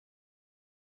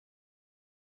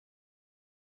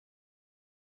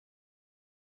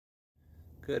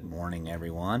Good morning,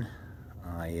 everyone.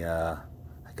 I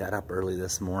got up early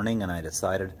this morning and I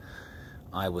decided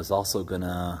I was also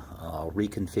gonna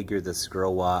reconfigure this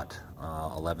Growatt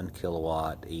 11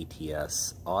 kilowatt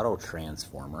ATS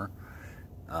AutoTransformer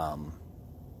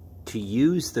to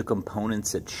use the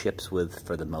components it ships with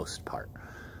for the most part.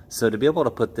 So to be able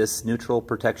to put this neutral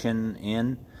protection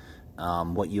in,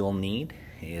 what you'll need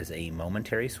is a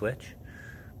momentary switch,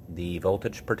 the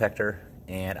voltage protector,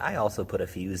 and I also put a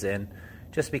fuse in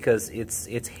just because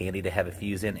it's handy to have a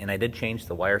fuse in, and I did change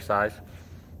the wire size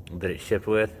that it shipped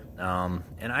with, and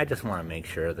I just want to make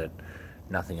sure that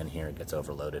nothing in here gets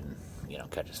overloaded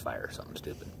and catches fire or something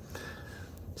stupid.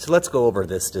 So let's go over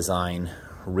this design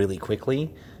really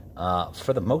quickly.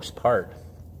 For the most part,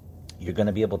 you're going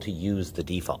to be able to use the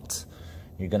defaults.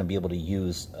 You're going to be able to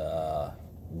use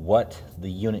what the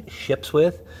unit ships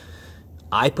with.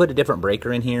 I put a different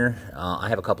breaker in here. I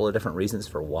have a couple of different reasons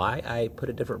for why I put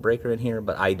a different breaker in here,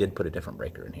 but I did put a different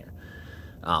breaker in here.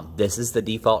 This is the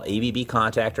default ABB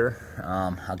contactor.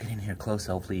 I'll get in here close,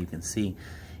 hopefully you can see.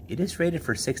 It is rated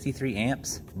for 63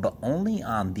 amps, but only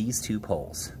on these two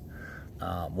poles.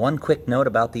 One quick note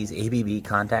about these ABB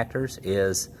contactors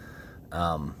is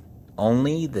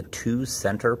only the two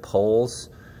center poles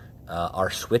are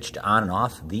switched on and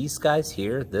off. These guys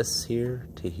here, this here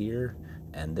to here,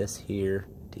 and this here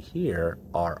to here,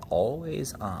 are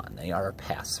always on. They are a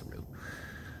pass-through.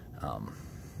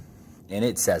 And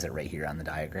it says it right here on the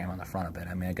diagram on the front of it.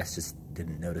 I mean, I guess just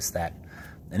didn't notice that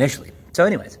initially. So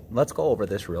anyways, let's go over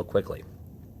this real quickly.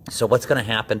 So what's going to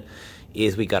happen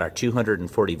is we got our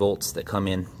 240 volts that come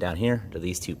in down here to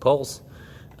these two poles.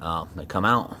 They come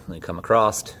out, they come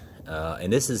across,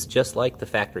 and this is just like the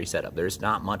factory setup. There's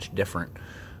not much different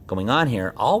going on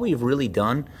here. All we've really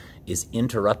done is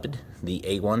interrupted the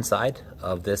A1 side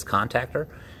of this contactor,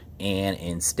 and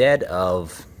instead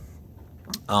of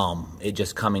it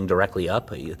just coming directly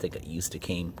up, you think it used to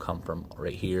come from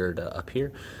right here to up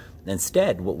here.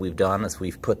 Instead, what we've done is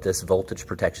we've put this voltage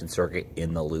protection circuit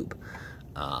in the loop.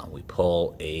 We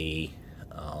pull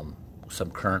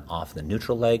some current off the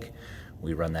neutral leg.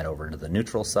 We run that over to the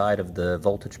neutral side of the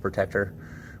voltage protector.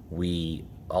 We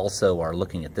also are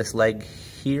looking at this leg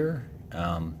here,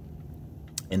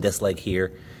 and this leg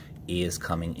here is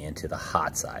coming into the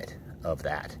hot side of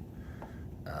that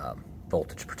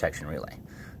voltage protection relay.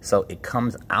 So it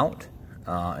comes out,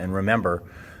 and remember,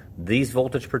 these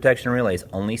voltage protection relays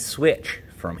only switch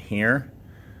from here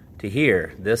to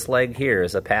here. This leg here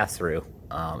is a pass-through.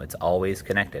 It's always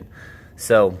connected.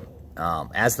 So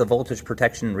as the voltage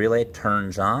protection relay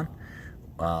turns on,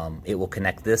 it will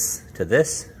connect this to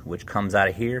this, which comes out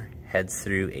of here, heads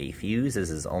through a fuse. This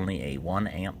is only a 1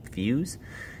 amp fuse,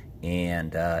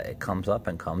 and it comes up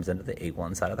and comes into the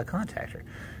A1 side of the contactor.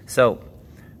 So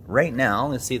right now,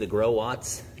 let's see, the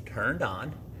Growatt's turned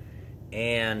on,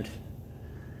 and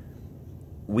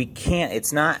we can't,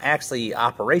 it's not actually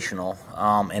operational,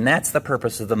 and that's the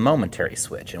purpose of the momentary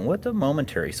switch. And what the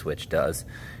momentary switch does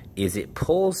is it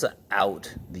pulls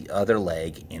out the other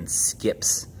leg and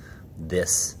skips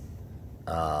this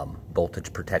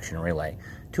voltage protection relay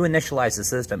to initialize the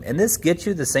system. And this gets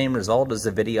you the same result as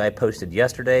the video I posted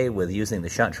yesterday with using the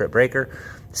shunt trip breaker.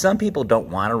 Some people don't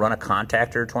want to run a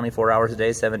contactor 24 hours a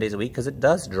day, 7 days a week, because it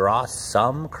does draw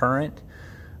some current.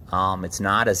 It's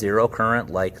not a zero current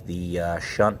like the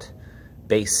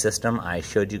shunt-based system I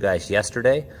showed you guys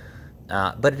yesterday,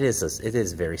 but it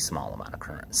is a very small amount of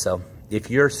current. So if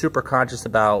you're super conscious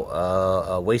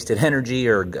about wasted energy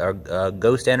or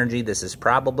ghost energy, this is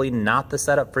probably not the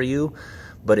setup for you.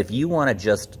 But if you want to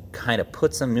just kind of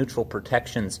put some neutral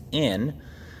protections in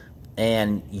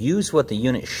and use what the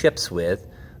unit ships with,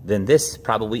 then this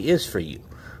probably is for you.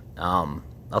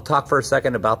 I'll talk for a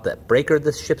second about that breaker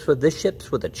this ships with. This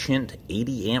ships with a Chint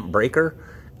 80 amp breaker.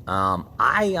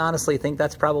 I honestly think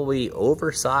that's probably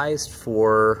oversized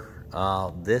for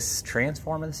this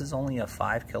transformer. This is only a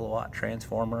 5 kilowatt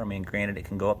transformer. I mean, granted, it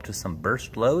can go up to some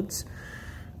burst loads.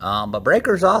 But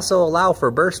breakers also allow for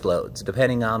burst loads,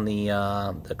 depending on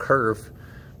the curve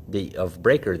of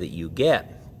breaker that you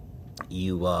get.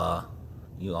 You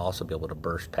also be able to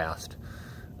burst past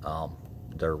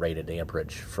their rated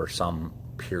amperage for some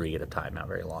period of time, not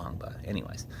very long, but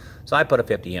anyways. So I put a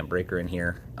 50 amp breaker in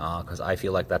here because I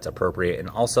feel like that's appropriate. And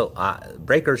also,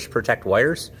 breakers protect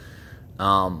wires.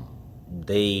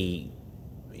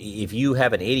 If you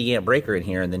have an 80 amp breaker in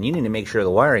here, then you need to make sure the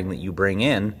wiring that you bring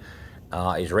in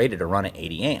is rated to run at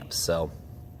 80 amps. So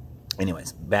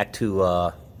anyways, back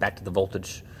to the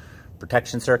voltage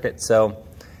protection circuit. So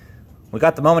we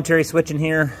got the momentary switch in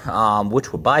here,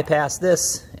 which will bypass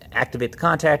this, activate the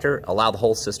contactor, allow the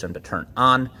whole system to turn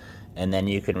on, and then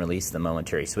you can release the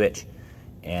momentary switch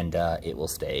and it will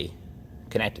stay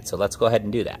connected. So let's go ahead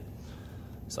and do that.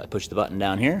 So I push the button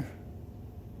down here.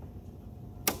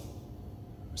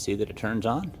 See that it turns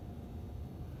on.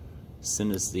 As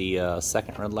soon as the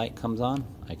second red light comes on,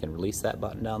 I can release that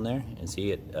button down there and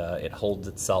see it, it holds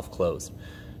itself closed.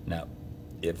 Now,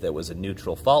 if there was a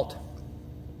neutral fault,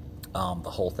 the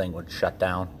whole thing would shut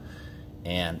down.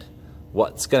 And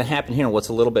what's going to happen here, what's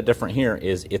a little bit different here,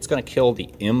 is it's going to kill the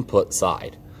input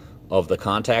side of the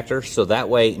contactor, so that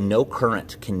way no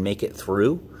current can make it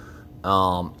through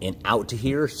and out to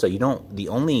here. So you don't, the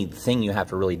only thing you have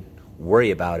to really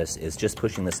worry about is just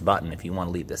pushing this button if you want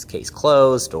to leave this case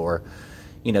closed, or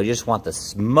you just want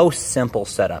the most simple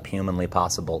setup humanly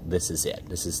possible. This is it.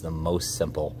 This is the most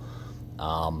simple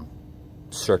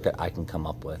circuit I can come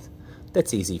up with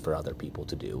that's easy for other people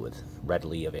to do with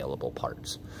readily available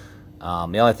parts. The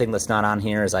only thing that's not on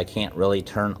here is I can't really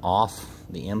turn off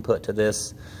the input to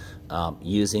this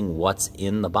using what's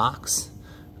in the box.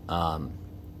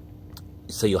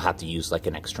 So you'll have to use like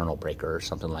an external breaker or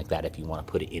something like that if you want to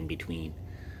put it in between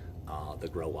the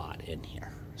Growatt in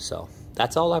here. So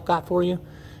that's all I've got for you.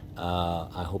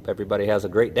 I hope everybody has a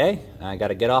great day. I got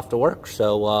to get off to work,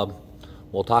 so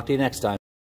we'll talk to you next time.